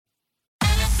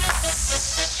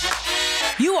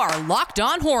You are Locked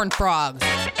On Horned Frogs,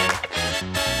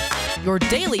 your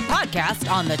daily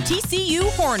podcast on the TCU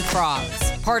Horned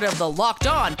Frogs, part of the Locked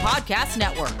On Podcast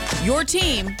Network, your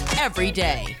team every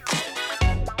day.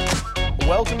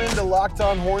 Welcome into Locked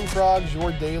On Horned Frogs,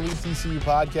 your daily TCU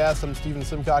podcast. I'm Steven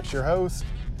Simcox, your host.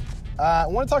 I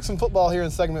want to talk some football here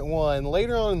in segment one.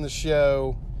 Later on in the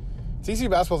show, TCU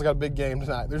basketball's got a big game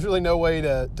tonight. There's really no way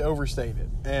to overstate it.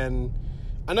 And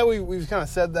I know we've kind of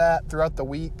said that throughout the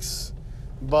weeks,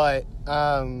 but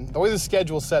the way the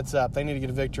schedule sets up, they need to get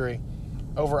a victory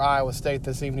over Iowa State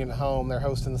this evening at home. They're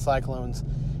hosting the Cyclones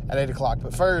at 8 o'clock.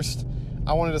 But first,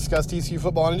 I want to discuss TCU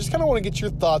football, and I just kind of want to get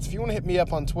your thoughts. If you want to hit me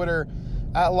up on Twitter,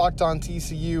 at Locked On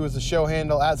TCU is the show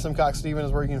handle, at Simcox Steven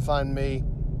is where you can find me.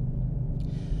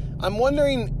 I'm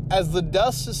wondering, as the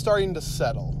dust is starting to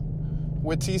settle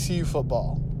with TCU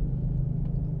football,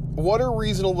 what are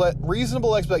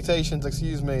reasonable expectations,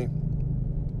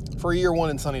 for year one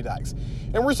in Sonny Dykes?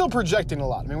 And we're still projecting a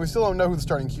lot. I mean, we still don't know who the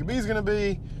starting QB is going to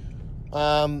be.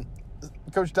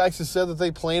 Coach Dykes has said that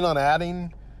they plan on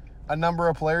adding a number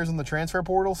of players in the transfer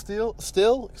portal still.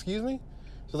 So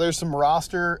there's some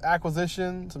roster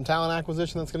acquisition, some talent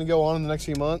acquisition that's going to go on in the next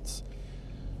few months.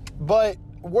 But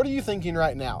what are you thinking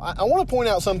right now? I want to point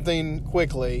out something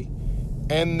quickly,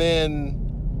 and then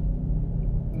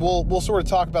we'll sort of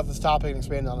talk about this topic and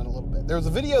expand on it a little bit. There was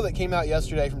a video that came out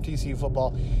yesterday from TCU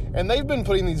football, and they've been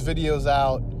putting these videos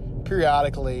out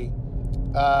periodically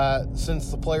since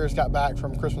the players got back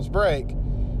from Christmas break.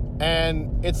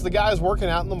 And it's the guys working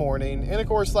out in the morning. And, of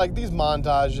course, like these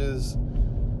montages,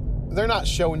 they're not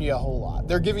showing you a whole lot.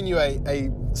 They're giving you a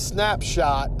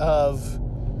snapshot of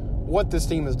what this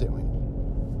team is doing.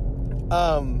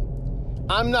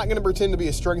 I'm not going to pretend to be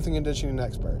a strength and conditioning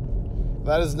expert.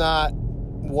 That is not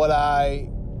what I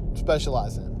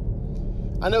specialize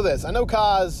in. I know this. I know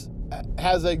Kaz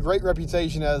has a great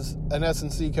reputation as an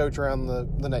S&C coach around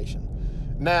the nation.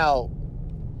 Now,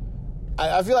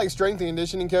 I feel like strength and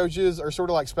conditioning coaches are sort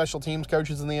of like special teams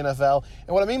coaches in the NFL.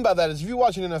 And what I mean by that is if you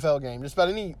watch an NFL game, just about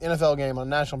any NFL game on a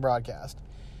national broadcast,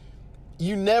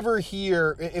 you never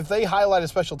hear, if they highlight a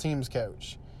special teams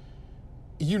coach,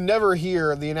 you never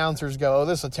hear the announcers go, oh,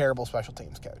 this is a terrible special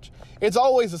teams coach. It's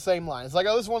always the same line. It's like,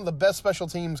 oh, this is one of the best special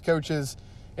teams coaches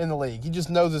in the league. He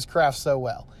just knows his craft so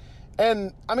well.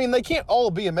 And, I mean, they can't all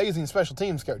be amazing special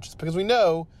teams coaches because we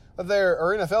know that there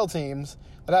are NFL teams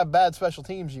that have bad special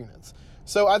teams units.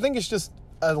 So I think it's just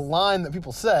a line that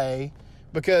people say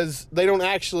because they don't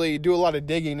actually do a lot of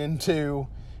digging into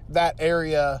that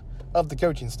area of the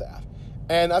coaching staff.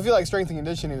 And I feel like strength and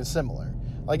conditioning is similar.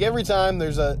 Like every time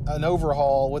there's an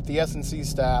overhaul with the S&C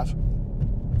staff,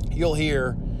 you'll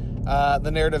hear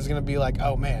the narrative is going to be like,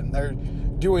 oh man,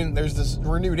 there's this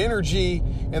renewed energy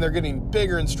and they're getting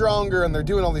bigger and stronger and they're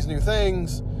doing all these new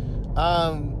things.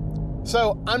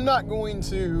 So I'm not going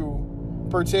to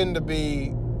pretend to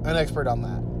be an expert on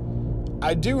that.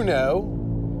 I do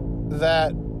know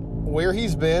that where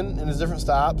he's been in his different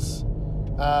stops,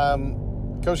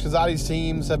 Coach Kazadi's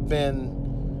teams have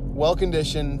been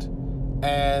well-conditioned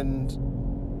and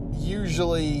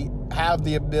usually have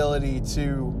the ability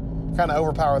to kind of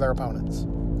overpower their opponents.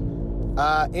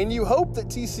 And you hope that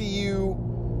TCU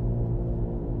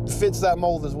fits that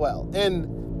mold as well.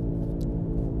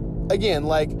 And again,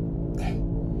 like,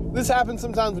 this happens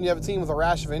sometimes when you have a team with a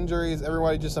rash of injuries.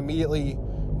 Everybody just immediately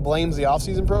blames the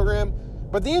offseason program.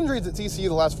 But the injuries at TCU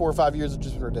the last 4 or 5 years have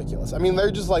just been ridiculous. I mean,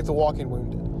 they're just like the walking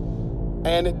wounded.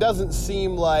 And it doesn't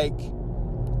seem like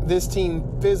this team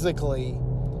physically,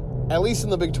 at least in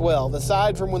the Big 12,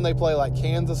 aside from when they play like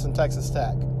Kansas and Texas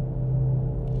Tech,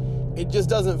 it just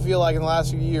doesn't feel like in the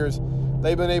last few years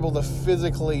they've been able to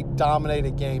physically dominate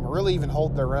a game or really even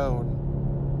hold their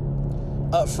own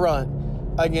up front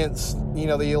against,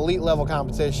 the elite level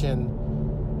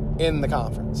competition in the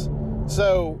conference.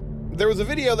 So there was a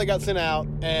video that got sent out,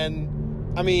 and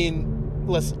I mean,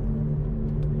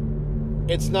 listen,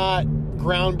 it's not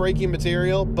groundbreaking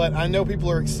material, but I know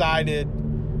people are excited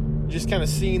just kind of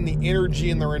seeing the energy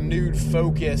and the renewed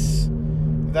focus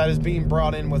that is being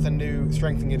brought in with a new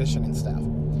strength and conditioning staff.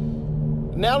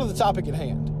 Now to the topic at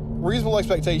hand. Reasonable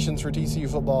expectations for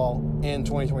TCU football in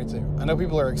 2022. I know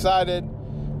people are excited.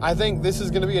 I think this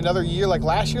is going to be another year. Like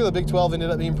last year, the Big 12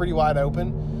 ended up being pretty wide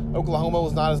open. Oklahoma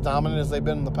was not as dominant as they've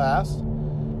been in the past.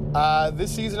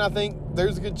 This season, I think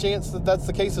there's a good chance that that's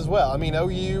the case as well. I mean,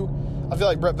 OU, I feel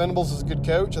like Brett Venables is a good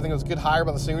coach. I think it was a good hire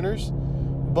by the Sooners.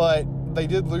 But they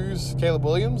did lose Caleb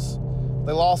Williams.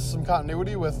 They lost some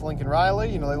continuity with Lincoln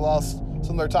Riley. They lost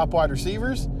some of their top wide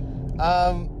receivers.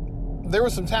 There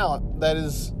was some talent that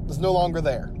is no longer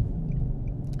there.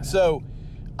 So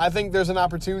I think there's an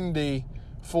opportunity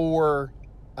for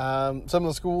some of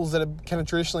the schools that have kind of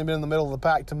traditionally been in the middle of the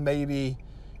pack to maybe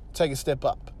take a step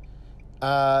up.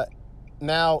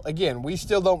 Now, again, we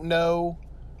still don't know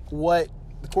what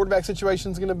the quarterback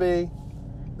situation is going to be.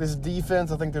 This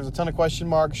defense, I think there's a ton of question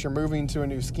marks. You're moving to a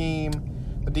new scheme.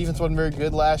 The defense wasn't very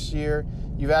good last year.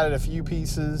 You've added a few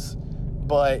pieces,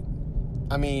 but,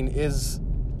 I mean, is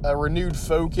a renewed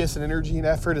focus and energy and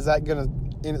effort, is that going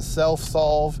to in itself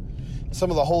solve some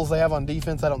of the holes they have on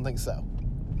defense? I don't think so.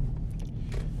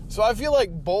 So I feel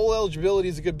like bowl eligibility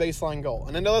is a good baseline goal.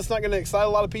 And I know that's not going to excite a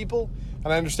lot of people,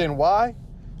 and I understand why.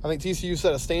 I think TCU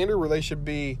set a standard where they should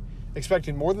be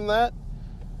expecting more than that.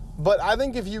 But I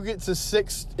think if you get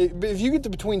to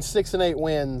between 6 and 8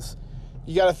 wins,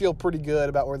 you got to feel pretty good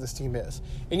about where this team is.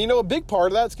 And a big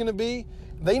part of that's going to be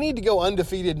they need to go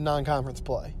undefeated in non-conference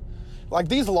play. Like,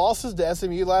 these losses to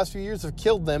SMU the last few years have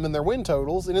killed them in their win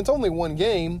totals, and it's only one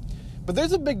game. But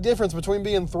there's a big difference between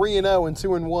being 3-0 and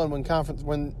 2-1 when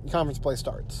conference play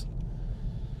starts.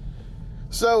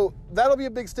 So that'll be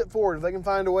a big step forward if they can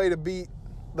find a way to beat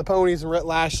the Ponies and Rhett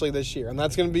Lashlee this year. And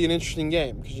that's going to be an interesting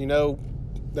game because,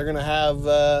 they're going to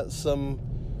have some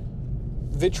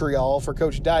vitriol for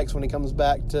Coach Dykes when he comes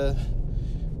back to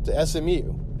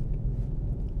SMU.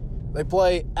 They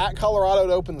play at Colorado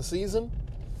to open the season,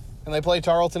 and they play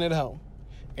Tarleton at home.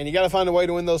 And you got to find a way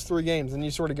to win those 3 games, and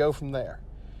you sort of go from there.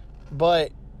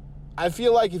 But I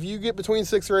feel like if you get between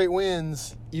 6 or 8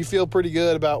 wins, you feel pretty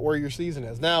good about where your season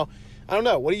is. Now, I don't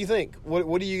know. What do you think?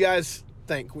 What do you guys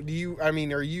think? Are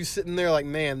you sitting there like,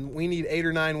 man, we need 8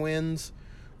 or 9 wins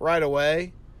right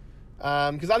away?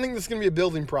 Because I think this is going to be a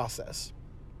building process.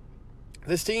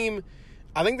 This team,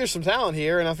 I think there's some talent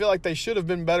here, and I feel like they should have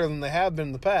been better than they have been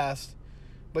in the past.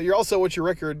 But you're also what your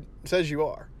record says you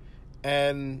are.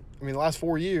 And, the last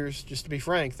 4 years, just to be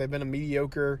frank, they've been a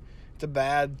mediocre to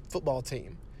bad football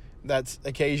team that's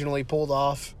occasionally pulled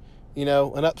off, an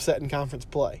upset in conference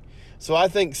play. So I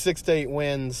think 6 to 8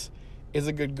 wins is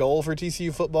a good goal for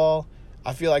TCU football.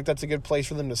 I feel like that's a good place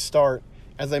for them to start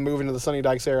as they move into the Sonny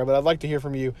Dykes era. But I'd like to hear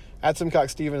from you.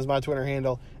 @SimcockSteven is my Twitter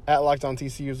handle.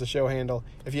 @LockedOnTCU is the show handle.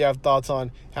 If you have thoughts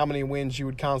on how many wins you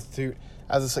would constitute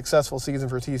as a successful season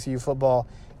for TCU football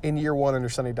in year 1 under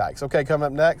Sonny Dykes. Okay, coming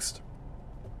up next,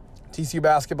 TCU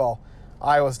basketball,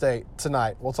 Iowa State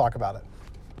tonight. We'll talk about it.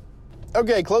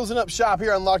 Okay, closing up shop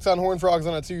here on Locked On Horned Frogs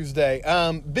on a Tuesday.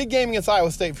 Big game against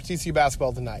Iowa State for TCU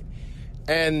basketball tonight.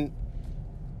 And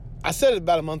I said it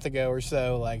about a month ago or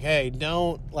so, like, hey,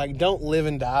 don't live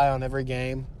and die on every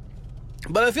game.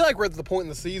 But I feel like we're at the point in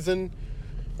the season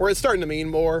where it's starting to mean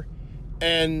more.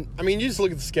 And, you just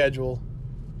look at the schedule.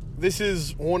 This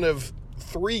is one of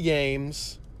 3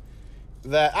 games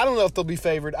that I don't know if they'll be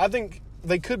favored. I think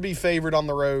they could be favored on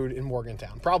the road in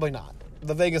Morgantown. Probably not.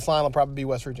 The Vegas line will probably be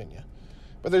West Virginia.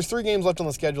 But there's 3 games left on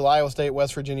the schedule: Iowa State,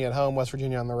 West Virginia at home, West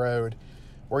Virginia on the road,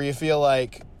 where you feel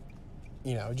like,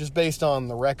 just based on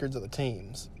the records of the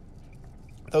teams,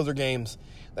 those are games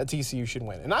that TCU should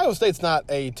win. And Iowa State's not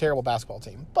a terrible basketball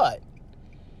team, but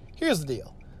here's the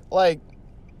deal. Like,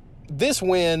 this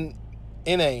win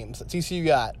in Ames that TCU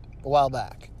got a while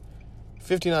back,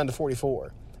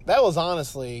 59-44, that was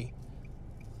honestly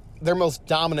their most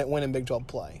dominant win in Big 12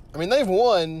 play. They've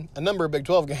won a number of Big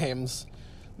 12 games,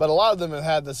 but a lot of them have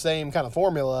had the same kind of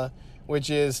formula, which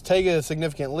is take a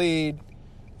significant lead,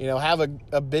 have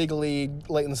a big lead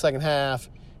late in the second half,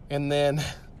 and then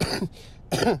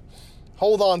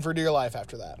hold on for dear life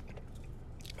after that.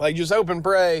 Like, just hope and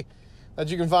pray that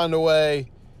you can find a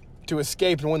way to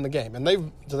escape and win the game. And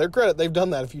to their credit, they've done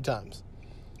that a few times.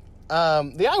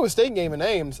 The Iowa State game in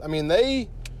Ames,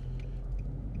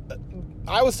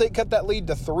 Iowa State cut that lead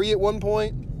to 3 at one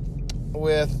point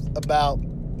with about,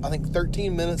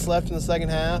 13 minutes left in the second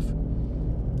half.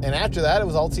 And after that, it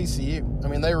was all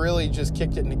TCU. They really just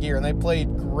kicked it into gear, and they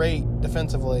played great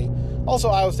defensively. Also,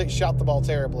 Iowa State shot the ball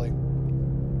terribly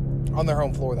on their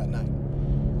home floor that night.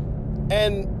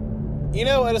 And,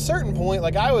 at a certain point,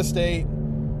 like Iowa State,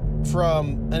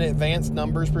 from an advanced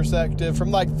numbers perspective, from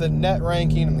like the net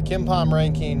ranking and the KenPom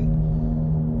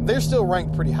ranking, they're still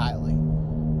ranked pretty highly.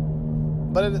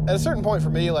 But at a certain point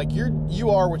for me, like, you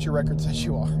are what your record says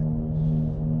you are.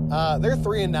 They're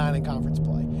 3-9 in conference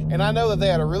play. And I know that they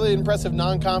had a really impressive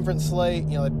non-conference slate.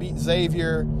 They beat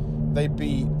Xavier. They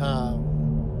beat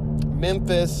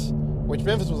Memphis, which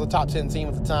Memphis was a top 10 team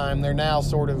at the time. They're now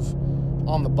sort of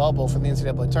on the bubble for the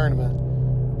NCAA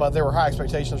tournament. But there were high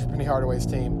expectations for Penny Hardaway's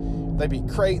team. They beat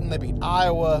Creighton. They beat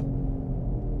Iowa.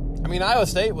 Iowa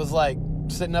State was, like,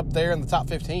 sitting up there in the top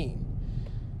 15.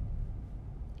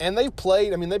 And they've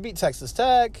played, they beat Texas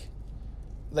Tech.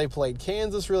 They played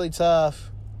Kansas really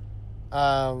tough.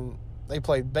 They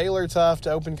played Baylor tough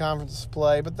to open conference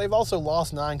play, but they've also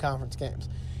lost 9 conference games.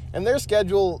 And their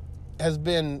schedule has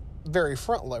been very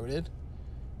front-loaded,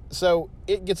 so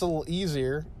it gets a little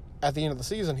easier at the end of the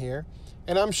season here.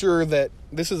 And I'm sure that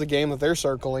this is a game that they're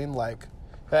circling like,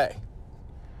 hey,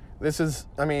 this is,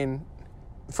 I mean,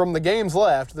 from the games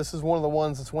left, this is one of the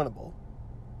ones that's winnable.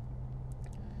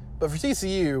 But for TCU,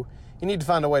 you need to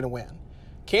find a way to win.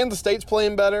 Kansas State's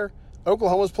playing better.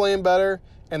 Oklahoma's playing better.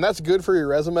 And that's good for your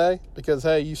resume because,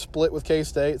 hey, you split with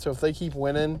K-State. So if they keep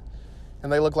winning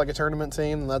and they look like a tournament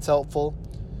team, then that's helpful.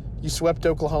 You swept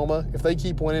Oklahoma. If they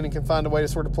keep winning and can find a way to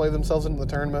sort of play themselves into the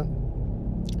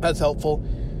tournament, that's helpful.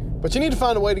 But you need to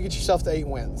find a way to get yourself to 8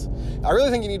 wins. I really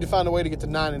think you need to find a way to get to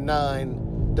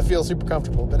 9-9 to feel super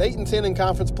comfortable. But 8-10 in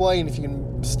conference play, and if you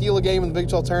can steal a game in the Big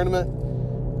 12 tournament,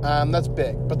 that's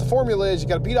big. But the formula is you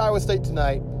got to beat Iowa State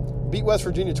tonight, beat West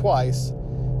Virginia twice,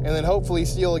 and then hopefully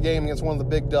steal a game against one of the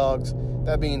big dogs,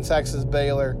 that being Texas,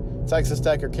 Baylor, Texas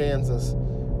Tech, or Kansas,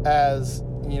 as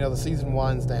the season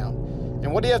winds down.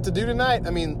 And what do you have to do tonight? I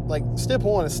mean, step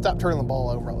 1 is stop turning the ball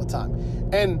over all the time.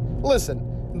 And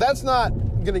listen, that's not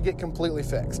going to get completely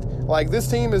fixed. This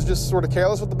team is just sort of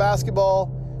careless with the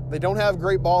basketball. They don't have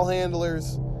great ball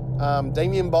handlers.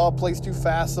 Damian Ball plays too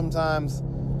fast sometimes.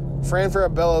 Fran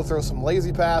Farabello throws some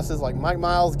lazy passes. Mike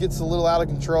Miles gets a little out of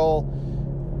control.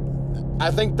 I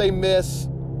think they miss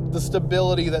the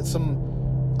stability that some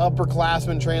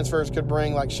upperclassmen transfers could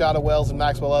bring, like Shada Wells and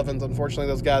Maxwell Evans. Unfortunately,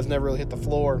 those guys never really hit the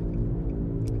floor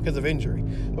because of injury.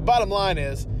 But bottom line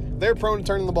is, they're prone to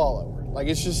turning the ball over.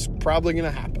 It's just probably going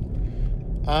to happen.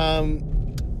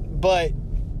 But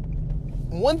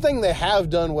one thing they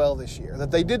have done well this year that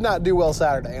they did not do well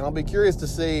Saturday, and I'll be curious to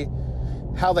see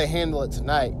how they handle it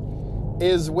tonight,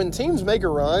 is when teams make a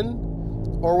run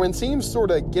or when teams sort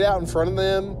of get out in front of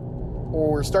them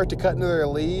or start to cut into their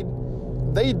lead,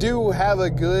 they do have a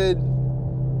good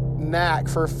knack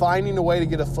for finding a way to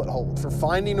get a foothold, for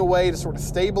finding a way to sort of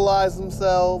stabilize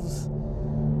themselves,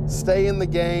 stay in the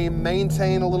game,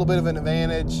 maintain a little bit of an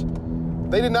advantage.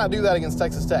 They did not do that against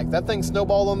Texas Tech. That thing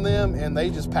snowballed on them, and they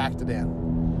just packed it in.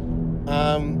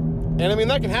 And, I mean,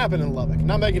 that can happen in Lubbock.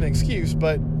 Not making an excuse,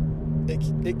 but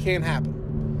it can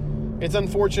happen. It's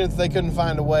unfortunate that they couldn't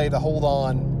find a way to hold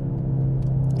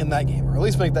on in that game, or at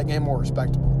least make that game more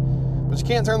respectable. But you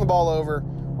can't turn the ball over.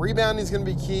 Rebounding is going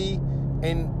to be key,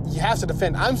 and you have to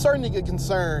defend. I'm starting to get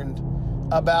concerned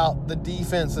about the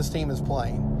defense this team is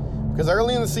playing. Because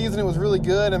early in the season, it was really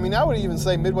good. I mean, I would even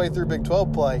say midway through Big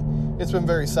 12 play, it's been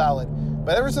very solid.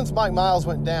 But ever since Mike Miles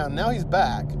went down, now he's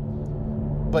back.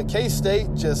 But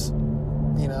K-State just,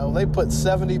 they put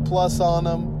 70-plus on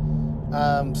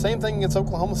them. Same thing against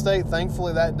Oklahoma State.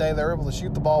 Thankfully, that day, they were able to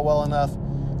shoot the ball well enough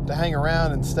to hang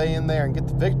around and stay in there and get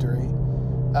the victory.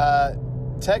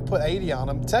 Tech put 80 on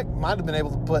them. Tech might have been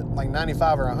able to put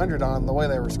 95 or 100 on them the way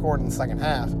they were scoring in the second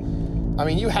half. I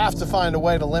mean, you have to find a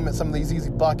way to limit some of these easy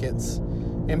buckets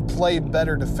and play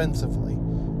better defensively.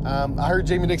 I heard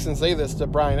Jamie Dixon say this to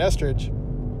Brian Estridge.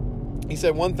 He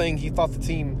said one thing he thought the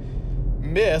team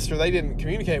missed, or they didn't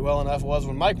communicate well enough, was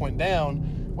when Mike went down,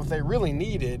 what they really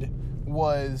needed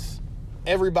was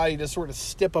everybody to sort of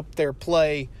step up their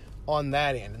play on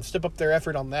that end and step up their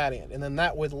effort on that end. And then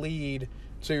that would lead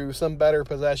to some better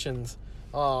possessions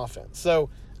on offense. So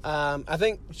I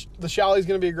think the Shawley's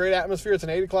going to be a great atmosphere. It's an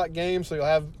 8 o'clock game, so you'll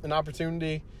have an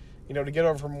opportunity, to get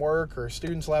over from work, or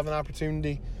students will have an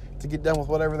opportunity to get done with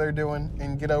whatever they're doing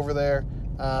and get over there.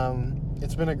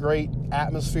 It's been a great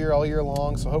atmosphere all year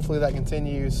long, so hopefully that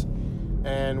continues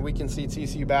and we can see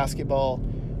TCU basketball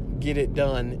get it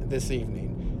done this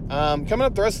evening. Coming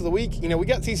up the rest of the week, we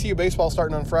got TCU baseball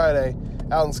starting on Friday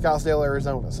out in Scottsdale,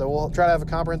 Arizona. So we'll try to have a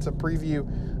comprehensive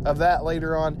preview of that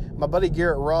later on. My buddy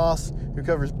Garrett Ross, who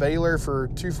covers Baylor for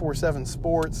 247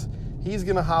 Sports, he's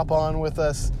going to hop on with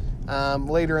us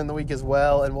later in the week as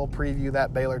well, and we'll preview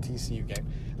that Baylor-TCU game.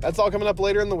 That's all coming up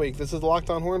later in the week. This is the Locked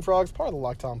On Horned Frogs, part of the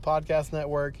Locked On Podcast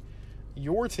Network,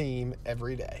 your team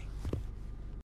every day.